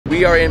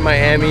We are in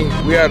Miami.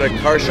 We are at a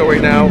car show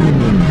right now.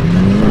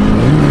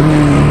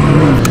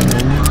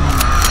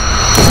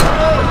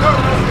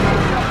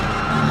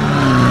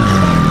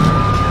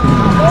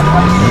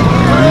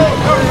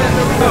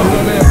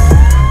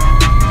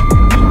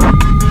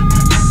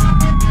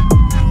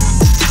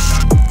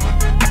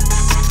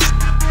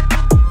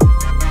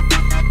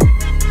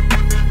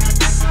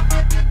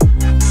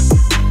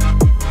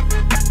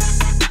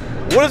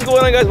 What is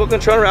going on, guys? Welcome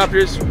to Toronto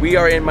Raptors. We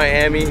are in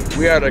Miami.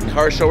 We are at a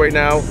car show right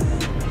now,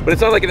 but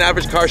it's not like an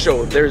average car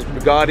show. There's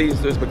Bugattis,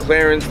 there's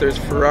McLarens, there's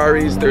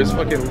Ferraris, there's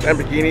fucking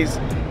Lamborghinis.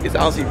 It's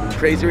honestly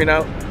crazy right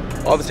now.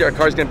 Obviously our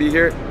car's gonna be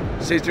here.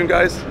 Stay tuned,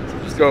 guys.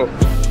 Let's go.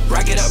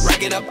 Rack it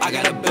up, I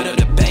got a bit of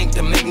the bank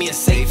to make me a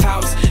safe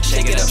house.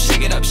 Shake it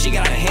up, she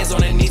got her hands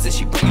on her knees and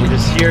she bring. We're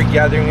just here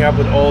gathering up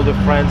with all the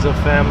friends and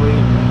family,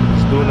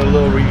 just doing a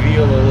little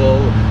reveal, a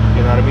little,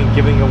 you know what I mean,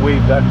 giving away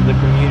back to the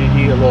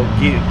community, a little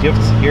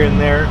gifts here and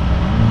there.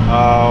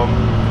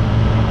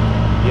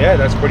 Yeah,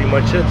 that's pretty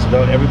much it.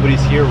 So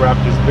everybody's here.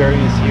 Raptors Barrie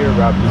is here,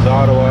 Raptors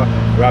Ottawa,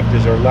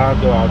 Raptors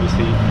Orlando,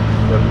 obviously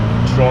the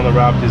Toronto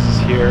Raptors is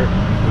here.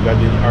 We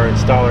got our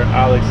installer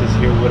Alex is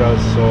here with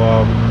us. So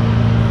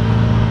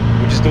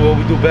we just do what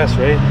we do best,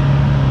 right?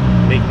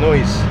 Make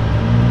noise,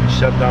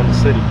 shut down the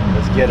city.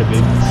 Let's get it,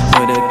 baby.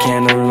 Put a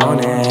candle on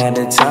it, had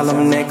to tell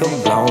them nigga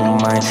blow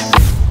mine.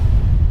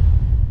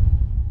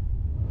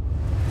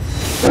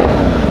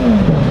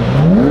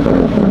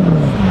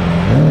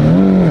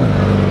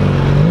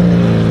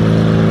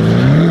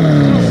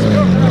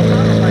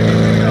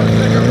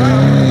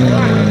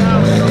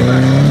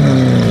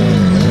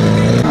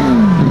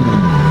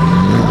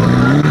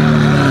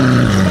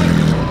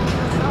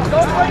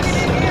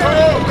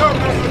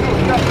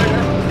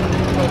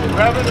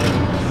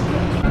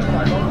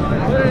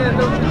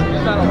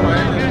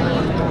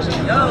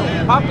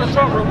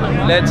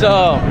 Let's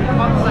go.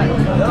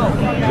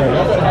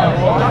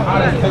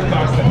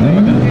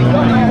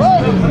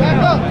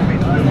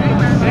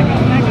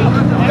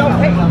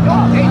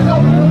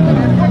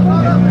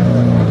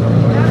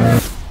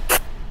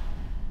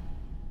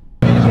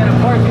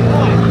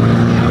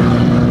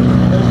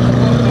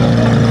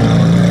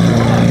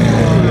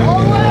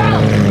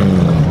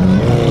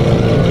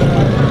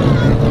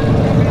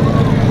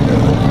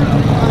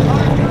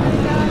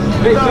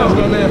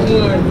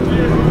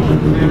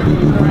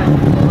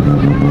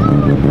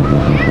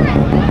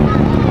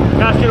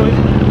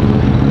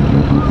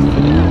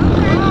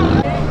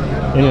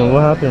 Anyway,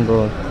 what happened,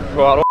 bro?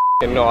 Bro, I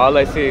don't know. All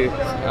I see it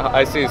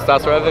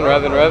starts revving,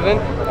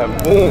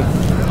 and boom.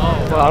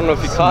 Well, I don't know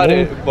if you caught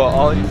it, but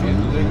all you see is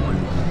liquid.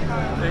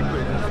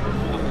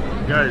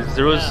 Guys,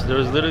 there was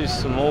literally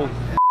smoke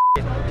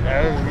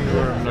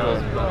everywhere,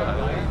 man.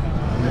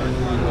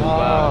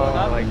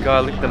 Oh my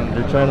god, look at them.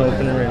 They're trying to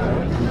open it right now.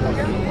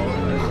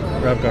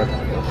 Wrap guard.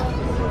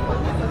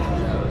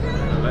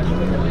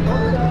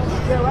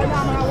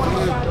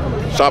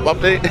 Shop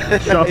update?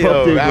 Shop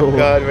update, Wrap bro.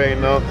 guard right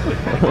now.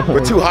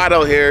 We're too hot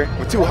out here.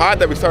 We're too hot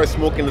that we started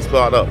smoking the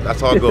spot up.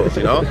 That's how it goes,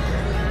 you know?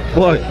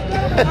 What?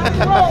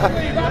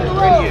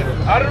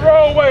 Out of the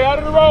roadway, out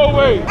of the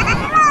roadway.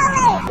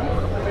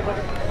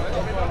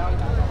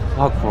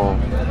 Fuck, bro.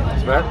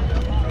 It's bad?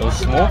 It was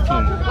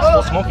smoking. It's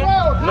still smoking?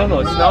 No,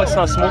 it's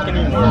not smoking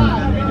anymore.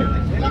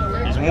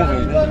 He's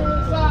moving.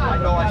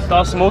 It's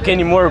not smoking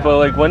anymore, but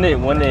like when it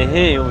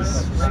hit, it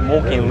was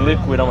smoking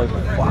liquid. I'm like,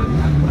 fuck.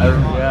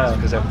 Yeah.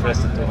 Because I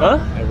pressed it too hard.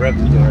 Huh? I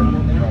revved it too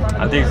hard.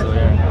 I think so,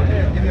 yeah.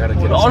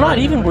 Oh, not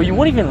even, bro. You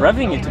weren't even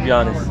revving it, to be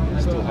honest.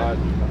 It's too hot.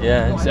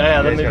 Yeah.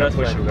 Let me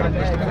push it. We're gonna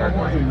push the car.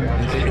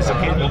 It's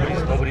okay.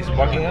 Nobody's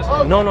bugging us.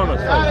 No,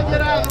 it's fine.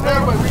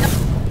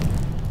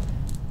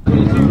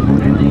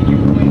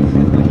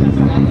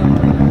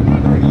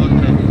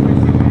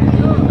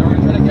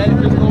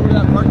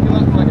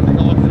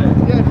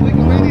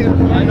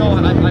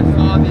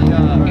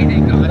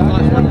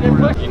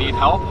 You need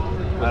help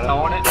with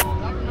towing it?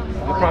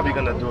 We're probably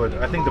gonna do it.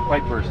 I think the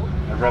pipe burst. I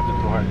revved it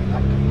too hard.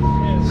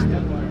 Yes.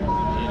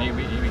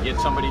 You get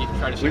somebody,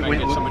 try to see if I can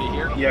get somebody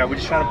here? Yeah, we're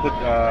just trying to put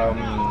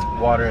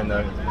water in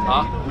the...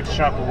 Huh? We're just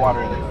trying to put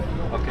water in it.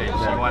 Okay,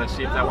 so you want to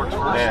see if that works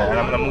first? Yeah, and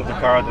I'm gonna move the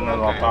car out and then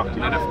I'll talk to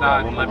you. And if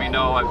not, let me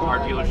know. Our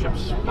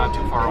dealership's not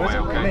too far away,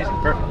 okay? Amazing,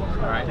 perfect.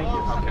 All right, thank you.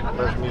 Okay.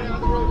 First meeting.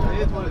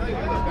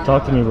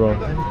 Talk to me, bro.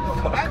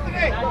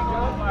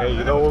 Hey,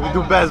 you know what we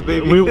do best,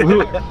 baby.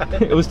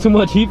 It was too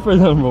much heat for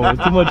them, bro. It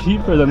was too much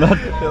heat for them.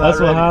 That's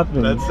what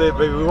happened. That's it,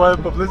 baby. We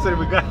wanted publicity,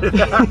 we got it.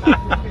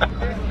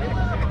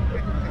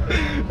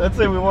 That's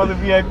it. We want the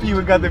VIP.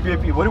 We got the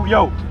VIP. What do we?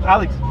 Yo,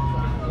 Alex.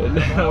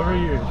 Over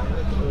here.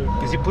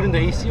 Is he putting the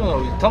AC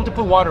on? Tell him to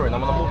put water in.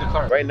 I'm gonna move the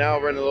car. Right now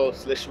we're in a little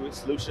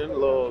solution, a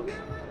little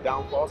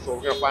downfall, so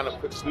we're gonna find a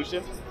quick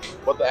solution.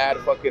 But to add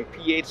fucking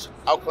pH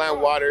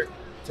alkaline water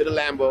to the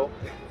Lambo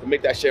to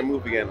make that shit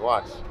move again.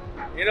 Watch.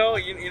 You know,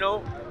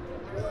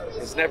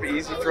 it's never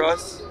easy for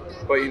us,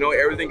 but you know,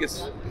 everything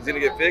is gonna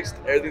get fixed.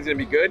 Everything's gonna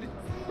be good.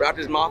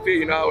 Raptors Mafia,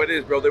 you know how it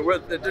is, bro.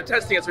 They're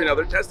testing us right now.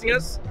 They're testing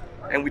us,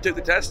 and we took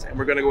the test, and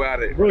we're gonna go at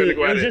it. Bro, we're gonna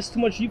go it at was it. just too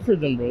much heat for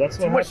them, bro. That's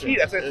what Too much happened. heat,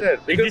 as I said.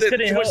 Because just there's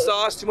couldn't too much help.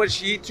 sauce, too much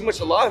heat, too much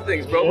a lot of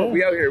things, bro. Yeah. But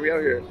we out here, we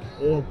out here.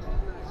 Yeah.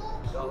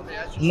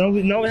 Now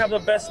we have the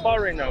best spot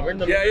right now. We're in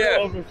the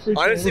middle of a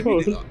freaking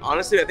road.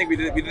 Honestly, I think we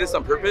did this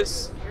on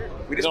purpose.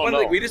 We just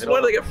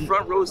wanted like a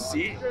front row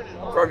seat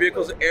for our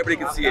vehicles so everybody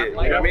can see it. You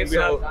know what I mean?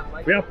 So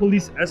We have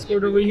police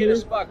escort over here.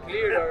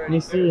 You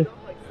see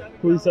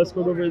police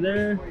escort over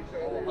there.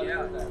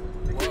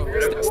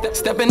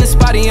 Step in the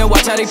spot and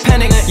watch how they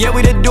panic. Yeah,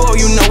 we the duo,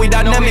 you know we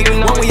dynamic.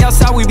 When we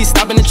outside, we be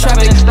stopping the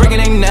traffic. Breaking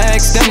their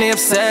necks, them they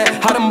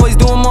upset. How them boys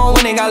doing more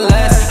when they got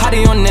less? How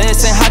they on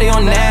this and how they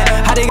on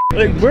that? How they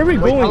Like, where are we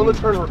going?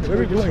 Where are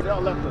we going?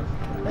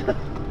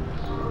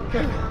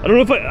 I don't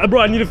know if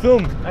bro, I need to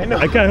film. I know.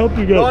 I can't help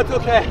you guys. No, it's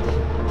okay.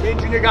 Me and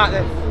Junior got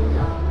this.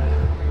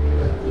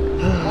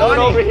 Going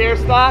over here,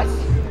 Stas.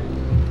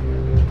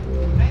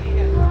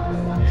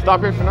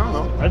 Stop here for now,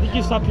 no? I think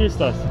you stop here,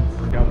 Stas.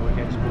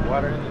 Can't you put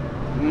water in it?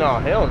 No,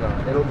 hell no.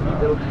 It'll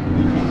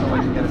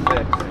like you get it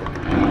fixed.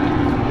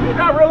 You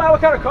not realize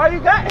what kind of car you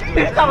got? You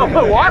ain't gotta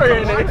put water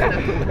in it.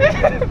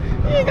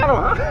 You ain't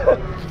gotta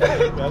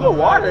put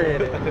water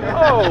in it.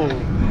 Oh,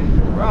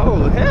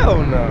 bro,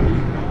 hell no.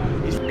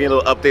 He's getting a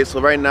little update. So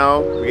right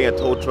now, we're getting a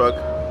tow truck.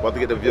 About to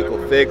get the vehicle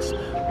fixed.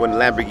 We're in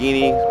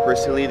Lamborghini,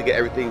 personally, to get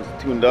everything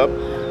tuned up.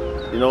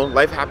 You know,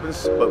 life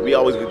happens, but we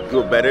always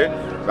do it better.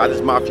 Ride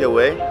this mafia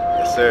way.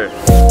 Yes, sir.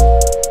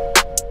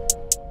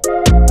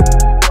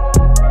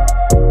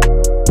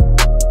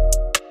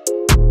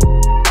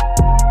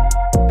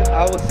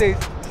 I will say,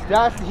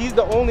 he's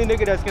the only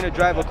nigga that's gonna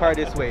drive a car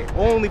this way.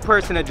 Only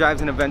person that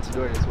drives an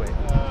Aventador this way.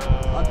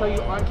 I'll tell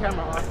you on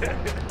camera. I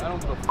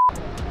don't give a f.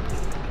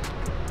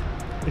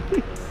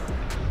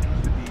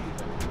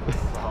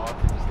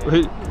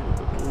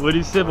 What do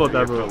you say about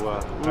that, bro?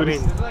 I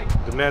mean,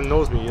 the man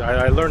knows me.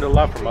 I learned a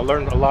lot from him. I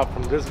learned a lot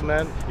from this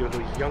man, even though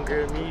he's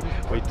younger than me.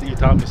 But he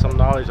taught me some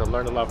knowledge. I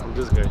learned a lot from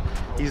this guy.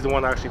 He's the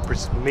one that actually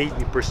made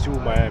me pursue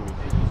Miami.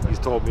 He's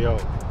told me, "Yo,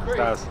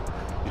 Stas,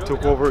 you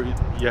took over.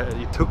 Yeah,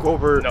 you took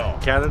over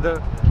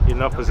Canada.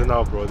 Enough is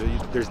enough, bro.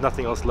 There's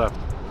nothing else left.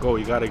 Go.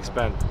 You gotta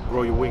expand.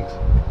 Grow your wings.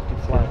 Keep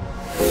flying."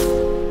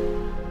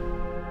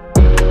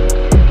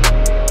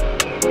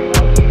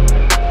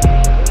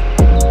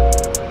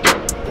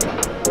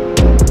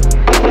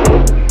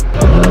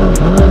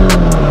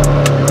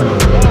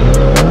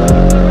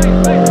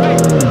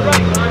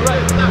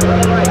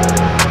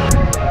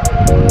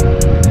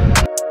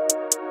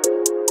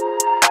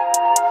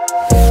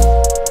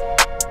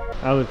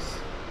 Alex,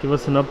 give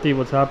us an update.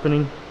 What's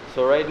happening?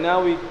 So right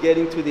now we're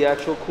getting to the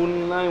actual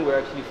cooling line. We're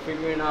actually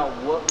figuring out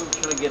what we're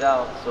trying to get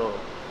out. So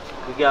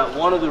we got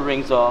one of the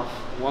rings off.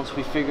 Once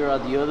we figure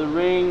out the other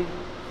ring,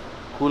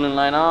 cooling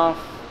line off.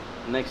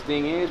 Next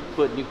thing is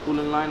put new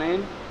cooling line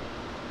in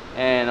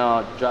and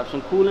drop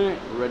some coolant.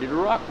 We're ready to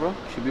rock, bro.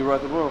 Should be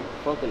rock and roll.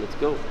 Fuck it, let's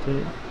go.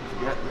 Okay.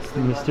 Get this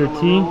thing Mr. back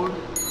on T. the road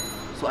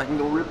so I can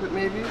go rip it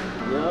maybe.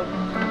 Yep.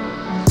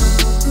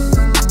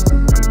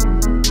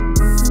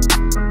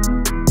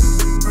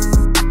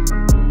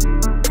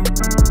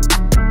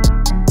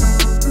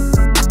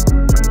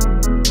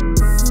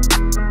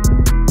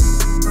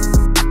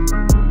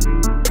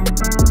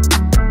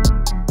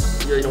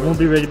 Won't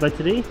be ready by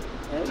today?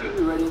 And we'll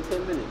be ready in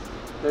 10 minutes,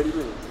 30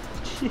 minutes.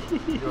 You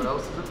know what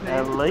else is a pain? I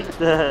like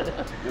that.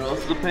 You know what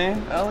else is a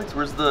pain, Alex?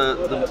 Where's I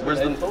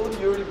told you,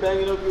 you're already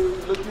banging up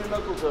look at your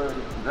knuckles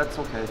already. That's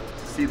okay.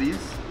 See these?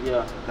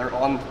 Yeah. They're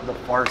on the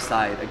far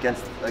side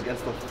against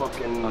the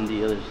fucking. On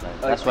the other side.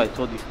 That's why I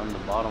told you from the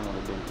bottom would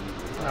have been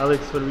easier.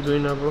 Alex, what are we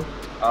doing now, bro?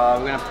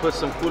 We're gonna put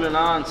some coolant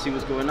on, see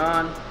what's going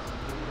on.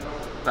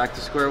 Back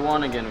to square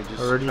one again. We just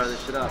Already try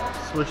this shit out.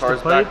 Switch the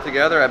Cars pipe. back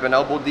together. I've been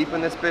elbow deep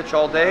in this bitch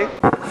all day.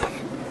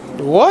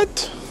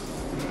 What?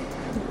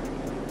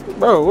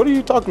 Bro, what are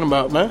you talking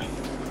about, man?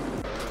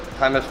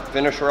 Time to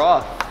finish her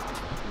off.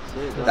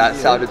 That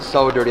sounded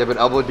so dirty. I've been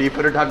elbow deep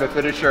in her. Time to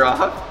finish her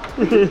off.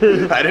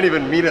 I didn't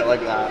even mean it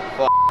like that.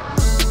 Fuck.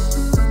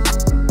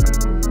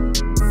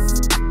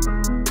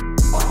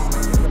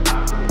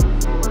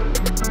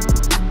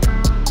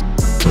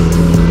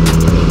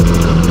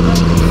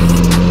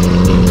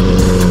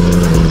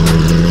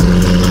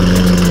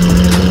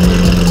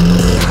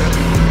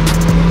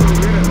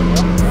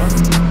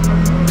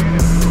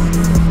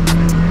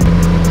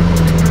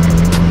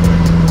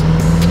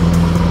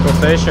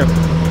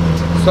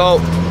 So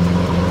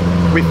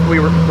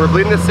we're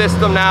bleeding the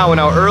system now, and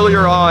now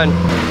earlier on,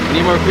 We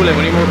need more coolant,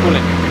 we need more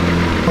coolant.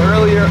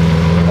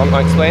 I'm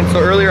gonna explain. So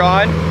earlier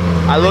on,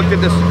 I looked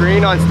at the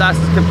screen on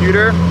Stas's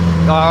computer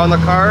on the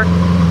car,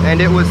 and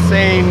it was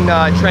saying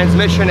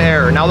transmission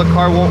error. Now the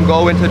car won't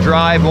go into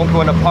drive, won't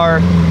go into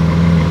park.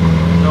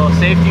 No,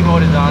 safety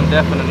mode is on,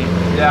 definitely.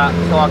 Yeah,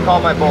 so I'll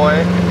call my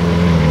boy.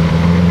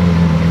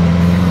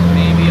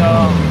 Maybe,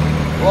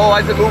 Whoa,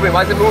 why is it moving?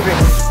 Why is it moving?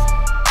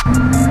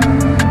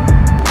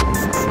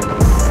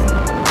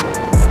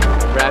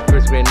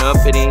 Rappers went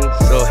uppity,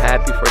 so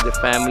happy for the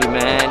family,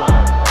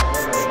 man.